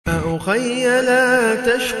أخي لا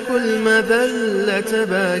تشكو المذلة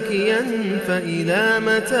باكيا فإلى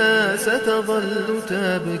متى ستظل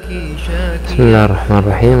تبكي شاكيا. بسم الله الرحمن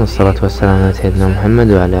الرحيم، والصلاة والسلام على سيدنا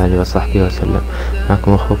محمد وعلى آله وصحبه وسلم.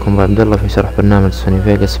 معكم أخوكم عبد الله في شرح برنامج سوني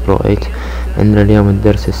فيغاس برو 8. عندنا اليوم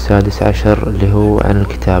الدرس السادس عشر اللي هو عن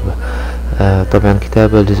الكتابة. طبعا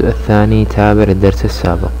الكتابة الجزء الثاني تابع الدرس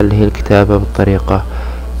السابق، اللي هي الكتابة بالطريقة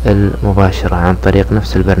المباشرة عن طريق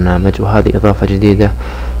نفس البرنامج، وهذه إضافة جديدة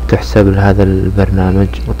تحسب لهذا البرنامج.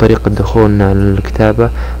 وطريقة دخولنا للكتابة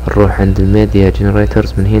نروح عند الميديا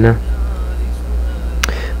جنريتورز من هنا،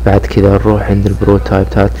 بعد كذا نروح عند البروتايب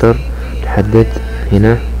تايتلر، نحدد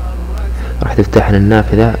هنا راح تفتح لنا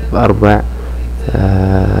النافذة بأربع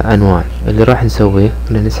أنواع. اللي راح نسويه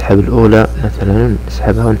إن نسحب الأولى مثلا،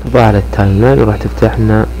 نسحبها ونحطها على التايم لاين وراح تفتح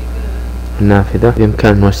لنا النافذة.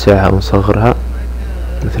 بإمكان نوسعها أو نصغرها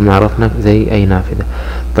مثل ما عرفنا زي أي نافذة.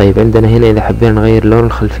 طيب عندنا هنا إذا حبينا نغير لون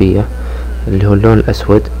الخلفية اللي هو اللون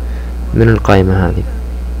الأسود من القائمة هذه،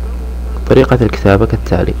 طريقة الكتابة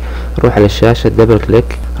كالتالي: نروح على الشاشة، دبل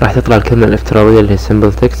كليك، راح تطلع الكلمة الافتراضية اللي هي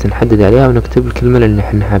سمبل تكست، نحدد عليها ونكتب الكلمة اللي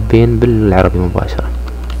احنا حابين بالعربي مباشرة.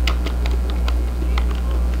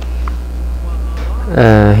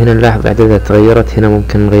 هنا نلاحظ إعدادات تغيرت. هنا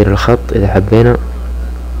ممكن نغير الخط إذا حبينا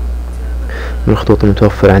من الخطوط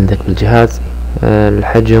المتوفرة عندك بالجهاز،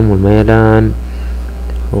 الحجم والميلان،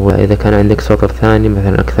 وإذا كان عندك سطر ثاني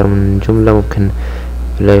مثلا أكثر من جملة ممكن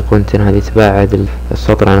الأيقونتين هذه تباعد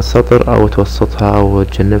السطر عن السطر أو توسطها أو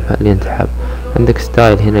تجنبها اللي انت حاب. عندك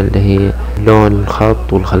ستايل هنا اللي هي لون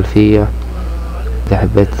الخط والخلفية، إذا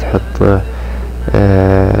حبيت تحط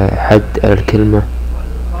حد على الكلمة.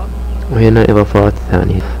 وهنا إضافات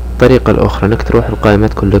ثانية. الطريقة الأخرى انك تروح لقائمة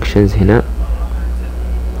كولكشنز هنا،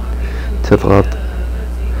 تضغط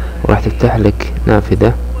وراح تفتح لك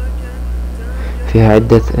نافذة فيها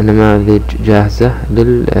عدة نماذج جاهزة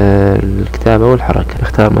للكتابة والحركة.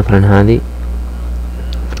 نختار مثلا هذه.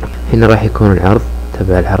 هنا راح يكون العرض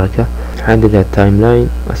تبع الحركة، حدد التايم لاين،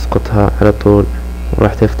 اسقطها على طول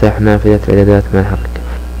وراح تفتح نافذة الاعدادات مع الحركة.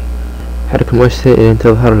 حرك المؤشر الى ان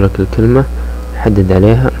تظهر لك الكلمة، حدد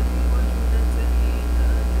عليها،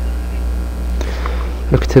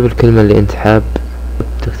 اكتب الكلمة اللي انت حاب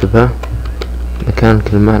تكتبها مكان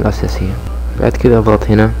الكلمة الأساسية. بعد كذا اضغط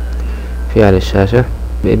هنا في على الشاشة.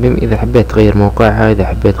 إذا حبيت تغير موقعها، إذا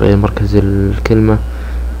حبيت تغير مركز الكلمة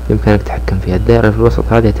بإمكانك تتحكم فيها. الدائرة في الوسط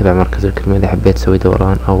هذه تبع مركز الكلمة. إذا حبيت تسوي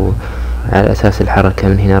دوران أو على أساس الحركة،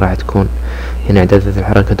 من هنا راح تكون هنا إعدادات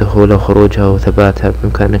الحركة، دخولها وخروجها وثباتها،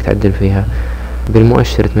 بإمكانك تعدل فيها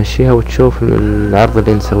بالمؤشر، تمشيها وتشوف العرض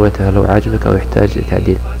اللي انت سويته لو عاجبك أو يحتاج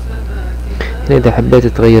تعديل. هنا إذا حبيت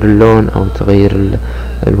تغير اللون أو تغير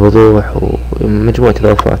الوضوح ومجموعة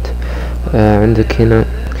إضافات. عندك هنا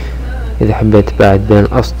إذا حبيت تباعد بين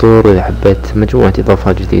الأسطر، وإذا حبيت مجموعة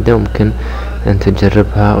إضافات جديدة ممكن أن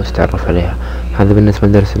تجربها وتتعرف عليها. هذا بالنسبة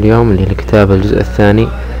لدرس اليوم اللي هي الكتابة الجزء الثاني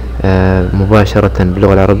مباشرة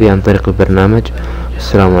باللغة العربية عن طريق البرنامج.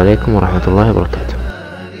 السلام عليكم ورحمة الله وبركاته.